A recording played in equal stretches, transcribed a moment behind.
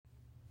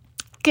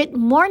Good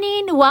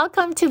morning.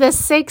 Welcome to the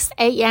 6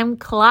 a.m.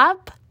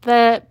 Club,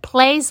 the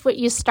place where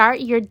you start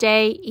your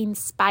day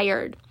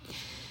inspired.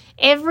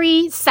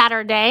 Every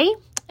Saturday,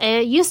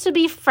 it used to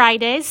be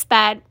Fridays,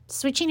 but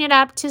switching it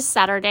up to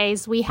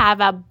Saturdays, we have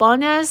a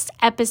bonus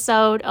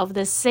episode of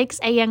the 6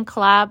 a.m.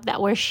 Club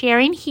that we're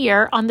sharing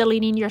here on the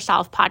Leading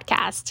Yourself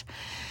podcast.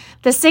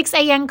 The 6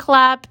 a.m.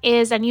 Club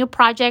is a new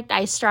project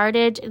I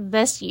started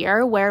this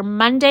year where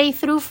Monday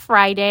through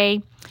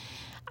Friday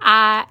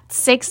at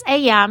 6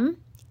 a.m.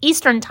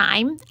 Eastern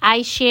Time,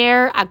 I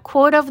share a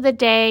quote of the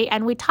day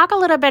and we talk a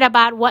little bit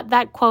about what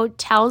that quote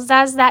tells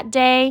us that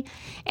day.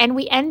 And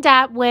we end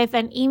up with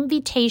an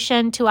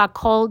invitation to a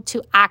call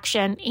to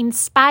action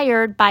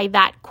inspired by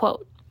that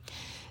quote.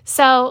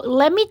 So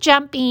let me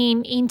jump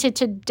into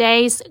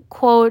today's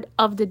quote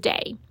of the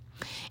day.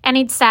 And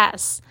it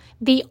says,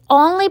 "The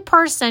only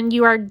person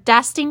you are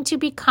destined to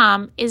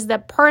become is the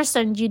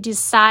person you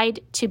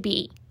decide to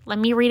be." Let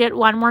me read it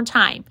one more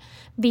time.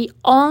 The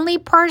only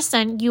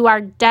person you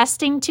are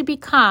destined to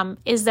become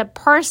is the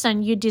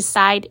person you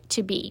decide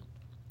to be.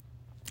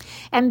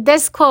 And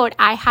this quote,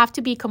 I have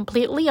to be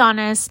completely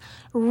honest,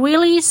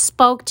 really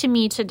spoke to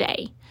me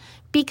today.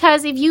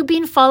 Because if you've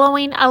been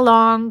following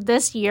along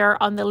this year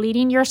on the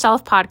Leading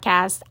Yourself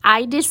podcast,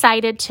 I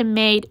decided to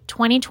make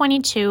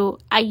 2022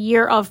 a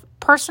year of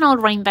personal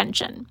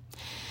reinvention.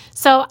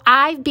 So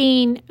I've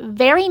been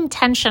very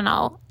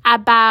intentional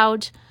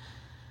about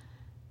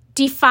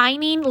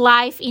defining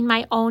life in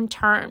my own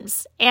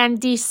terms and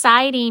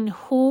deciding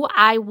who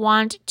I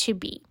want to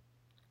be.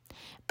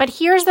 But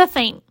here's the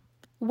thing,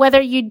 whether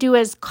you do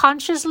it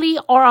consciously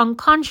or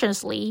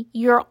unconsciously,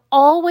 you're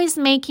always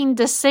making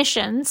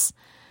decisions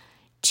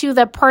to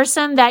the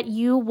person that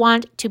you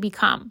want to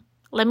become.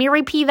 Let me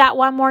repeat that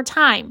one more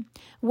time.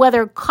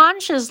 Whether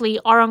consciously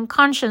or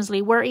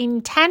unconsciously, whether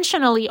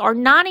intentionally or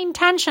not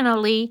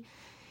intentionally,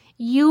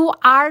 you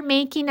are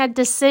making a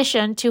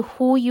decision to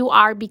who you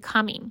are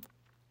becoming.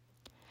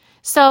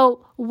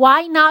 So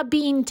why not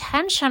be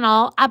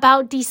intentional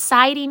about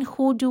deciding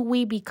who do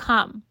we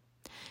become?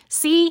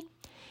 See,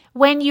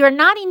 when you're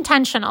not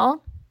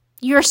intentional,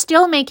 you're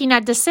still making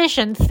a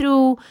decision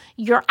through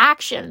your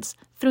actions,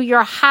 through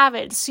your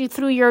habits,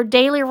 through your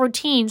daily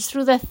routines,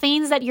 through the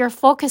things that you're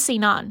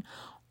focusing on.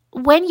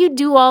 When you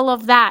do all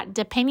of that,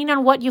 depending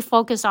on what you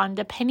focus on,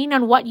 depending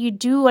on what you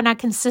do on a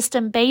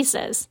consistent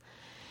basis,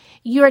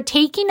 you're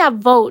taking a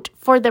vote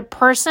for the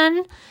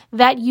person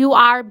that you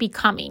are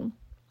becoming.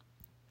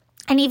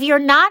 And if you're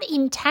not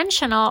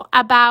intentional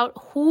about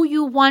who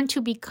you want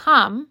to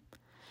become,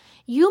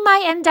 you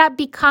might end up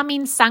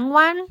becoming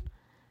someone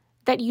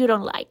that you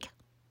don't like.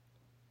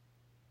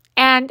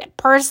 And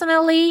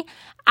personally,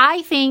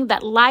 I think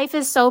that life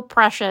is so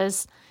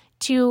precious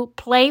to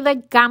play the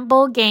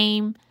gamble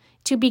game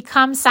to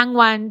become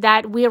someone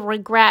that we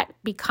regret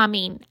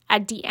becoming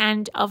at the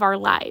end of our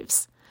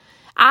lives.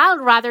 I'd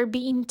rather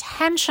be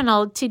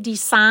intentional to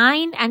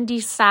design and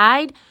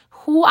decide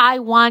who I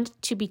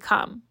want to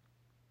become.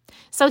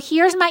 So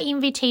here's my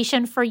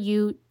invitation for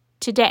you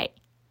today.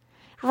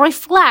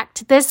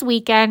 Reflect this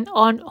weekend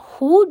on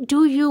who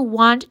do you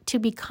want to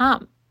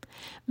become.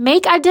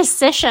 Make a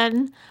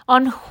decision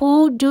on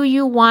who do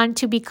you want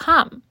to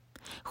become.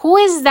 Who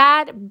is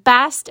that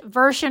best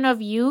version of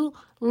you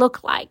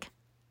look like?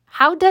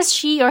 How does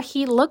she or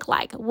he look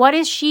like? What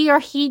is she or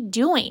he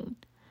doing?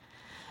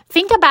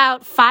 Think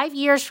about 5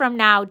 years from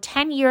now,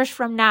 10 years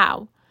from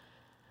now.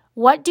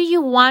 What do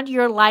you want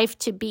your life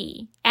to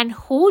be? And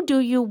who do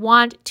you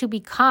want to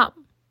become?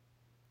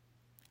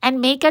 And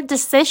make a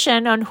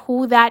decision on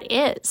who that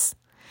is.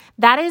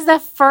 That is the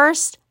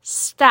first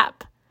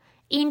step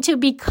into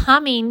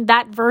becoming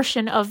that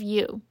version of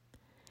you.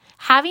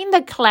 Having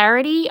the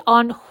clarity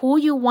on who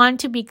you want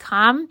to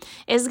become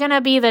is going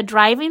to be the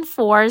driving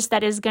force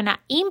that is going to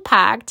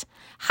impact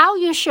how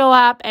you show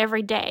up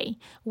every day.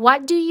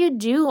 What do you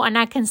do on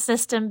a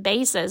consistent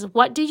basis?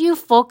 What do you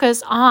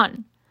focus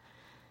on?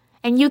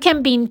 And you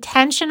can be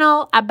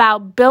intentional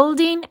about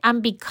building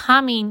and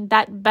becoming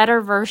that better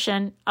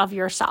version of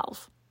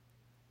yourself.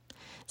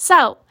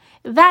 So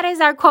that is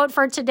our quote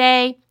for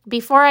today.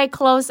 Before I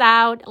close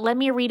out, let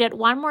me read it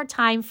one more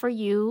time for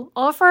you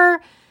or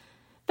for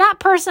that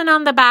person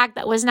on the back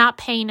that was not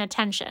paying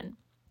attention.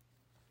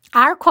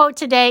 Our quote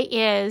today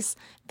is,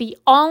 "The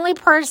only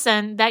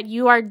person that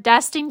you are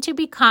destined to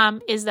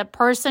become is the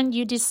person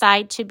you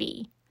decide to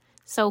be."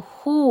 So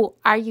who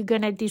are you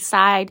going to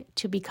decide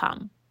to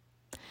become?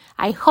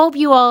 I hope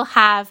you all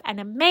have an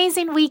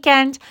amazing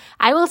weekend.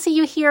 I will see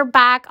you here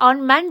back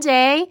on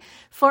Monday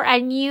for a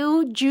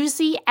new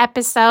juicy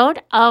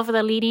episode of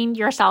the Leading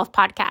Yourself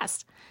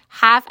podcast.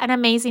 Have an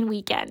amazing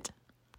weekend.